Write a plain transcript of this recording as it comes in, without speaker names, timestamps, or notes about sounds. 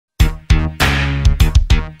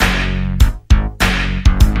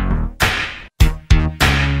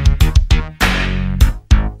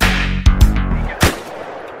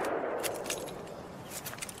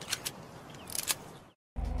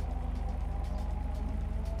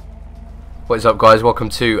What is up, guys? Welcome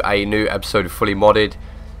to a new episode of Fully Modded.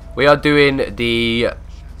 We are doing the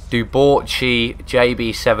DEWBAUCHEE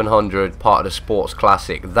JB-700, part of the Sports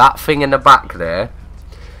Classic. That thing in the back there,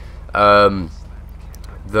 the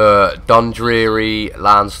DUNDREARY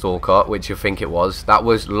LANDSTALKER, which you think it was, that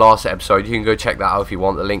was last episode. You can go check that out if you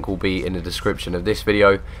want. The link will be in the description of this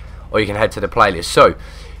video, or you can head to the playlist. So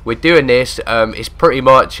we're doing this. It's pretty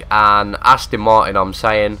much an Aston Martin, I'm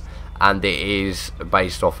saying, and it is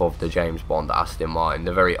based off of the James Bond Aston Martin,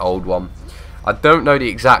 the very old one. I don't know the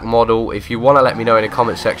exact model. If you want to let me know in the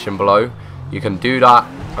comment section below, you can do that.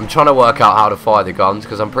 I'm trying to work out how to fire the guns,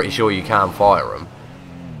 because I'm pretty sure you can fire them.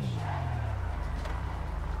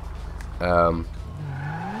 I'm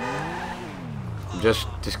just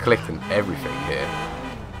clicking everything here.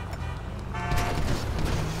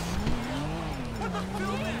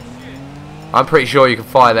 I'm pretty sure you can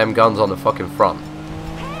fire them guns on the fucking front.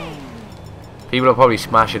 People are probably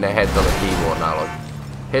smashing their heads on the keyboard now, like,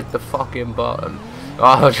 hit the fucking button.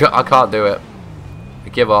 Oh, I can't do it. I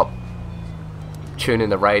give up. Tuning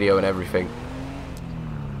the radio and everything.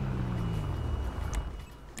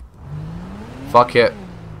 Fuck it.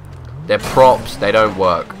 They're props, they don't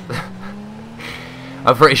work.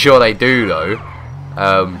 I'm pretty sure they do though.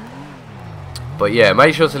 But yeah,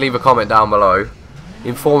 make sure to leave a comment down below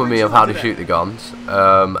informing me of how to shoot the guns,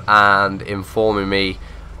 and informing me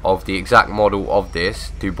of the exact model of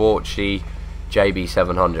this DEWBAUCHEE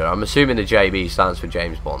JB-700. I'm assuming the JB stands for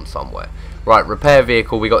James Bond somewhere. Right, repair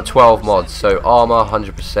vehicle, we got 12 mods. So armor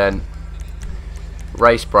 100%,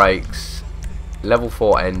 race brakes, level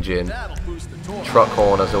 4 engine, truck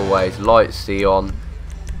horn as always, lights Xeon,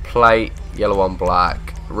 plate yellow on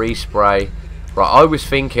black, respray. Right, I was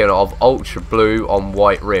thinking of ultra blue on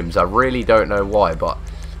white rims. I really don't know why, but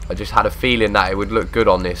I just had a feeling that it would look good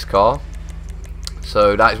on this car.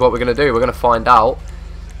 So that is what we're going to do. We're going to find out.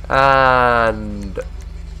 And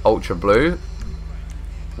ultra blue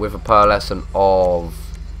with a pearlescent of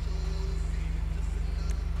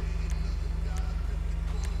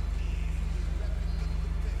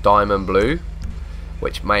diamond blue,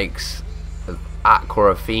 which makes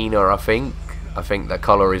Aquafina, I think the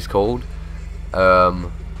colour is called.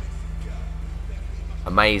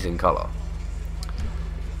 Amazing colour.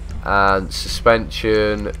 And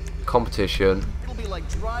suspension, competition,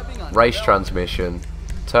 race transmission,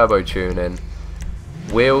 turbo tuning,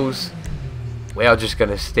 wheels. We are just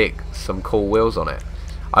going to stick some cool wheels on it.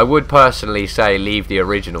 I would personally say leave the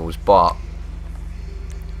originals, but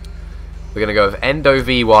we're going to go with Endo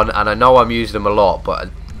V1, and I know I'm using them a lot, but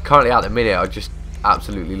currently at the minute I just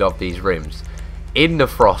absolutely love these rims. In the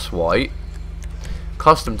frost white,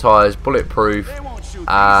 custom tyres, bulletproof,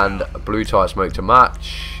 and blue tyre smoke to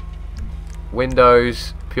match.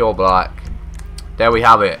 Windows, pure black. There we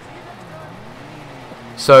have it.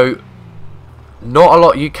 So not a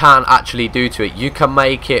lot you can actually do to it. You can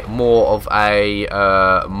make it more of a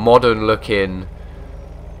modern looking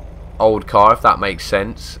old car, if that makes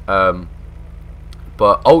sense.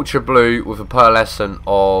 But ultra blue with a pearlescent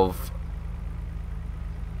of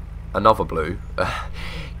another blue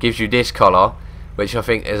gives you this colour, which I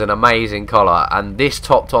think is an amazing colour, and this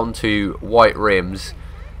topped onto white rims,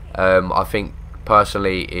 I think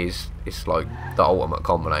personally it's like the ultimate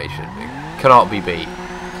combination. It cannot be beat.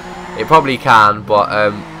 It probably can,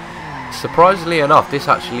 but surprisingly enough, this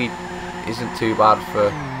actually isn't too bad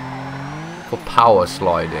for power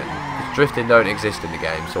sliding. Drifting don't exist in the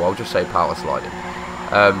game, so I'll just say power sliding.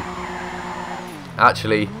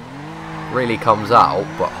 Actually really comes out,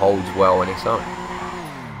 but holds well on its own,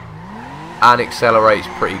 and accelerates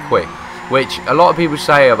pretty quick, which a lot of people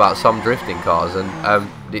say about some drifting cars, and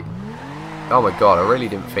oh my god, I really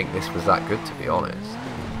didn't think this was that good, to be honest.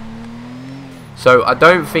 So I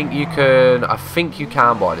don't think you can. I think you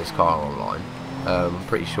can buy this car online. I'm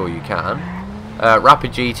pretty sure you can.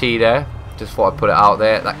 Rapid GT there. Just thought I'd put it out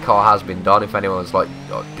there. That car has been done. If anyone's like,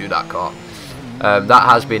 oh, do that car, that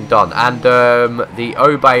has been done. And the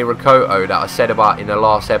Obey Rokoto that I said about in the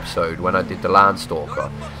last episode when I did the Landstalker,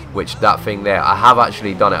 which that thing there, I have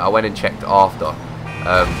actually done it. I went and checked after,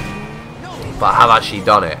 but I have actually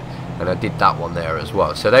done it, and I did that one there as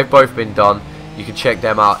well. So they've both been done. You can check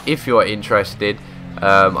them out if you're interested.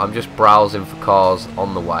 I'm just browsing for cars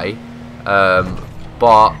on the way,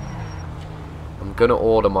 but I'm gonna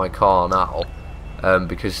order my car now,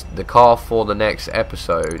 because the car for the next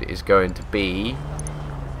episode is going to be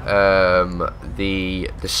the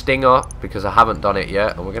Stinger, because I haven't done it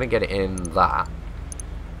yet, and we're gonna get it in that.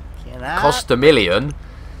 Cost $1 million.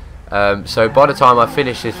 So by the time I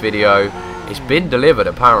finish this video, it's been delivered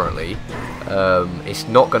apparently. It's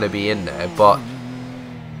not going to be in there, but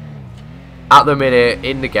at the minute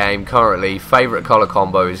in the game currently, favourite colour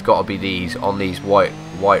combo has got to be these on these white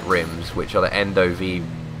rims, which are the Endo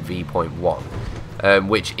V.1,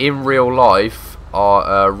 which in real life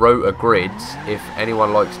are rotor grids. If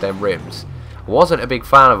anyone likes them rims, I wasn't a big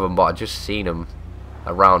fan of them, but I just seen them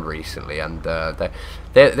around recently, and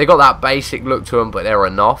they got that basic look to them, but they're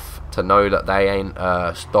enough to know that they ain't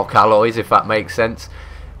stock alloys, if that makes sense.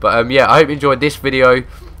 But yeah, I hope you enjoyed this video.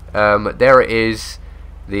 There it is,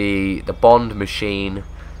 the Bond machine,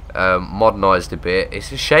 modernized a bit.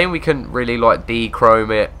 It's a shame we couldn't really like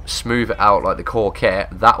de-chrome it, smooth it out like the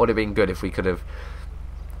Coquette. That would have been good if we could have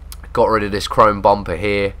got rid of this chrome bumper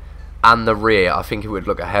here and the rear. I think it would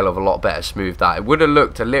look a hell of a lot better smoothed out. It would have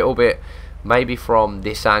looked a little bit, maybe from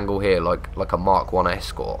this angle here, like a Mark 1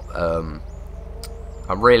 Escort. I'm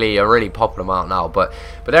really popping them out now, but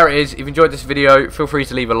there it is. If you enjoyed this video, feel free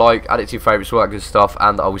to leave a like, add it to your favourites, all that good stuff,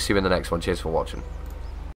 and I will see you in the next one. Cheers for watching.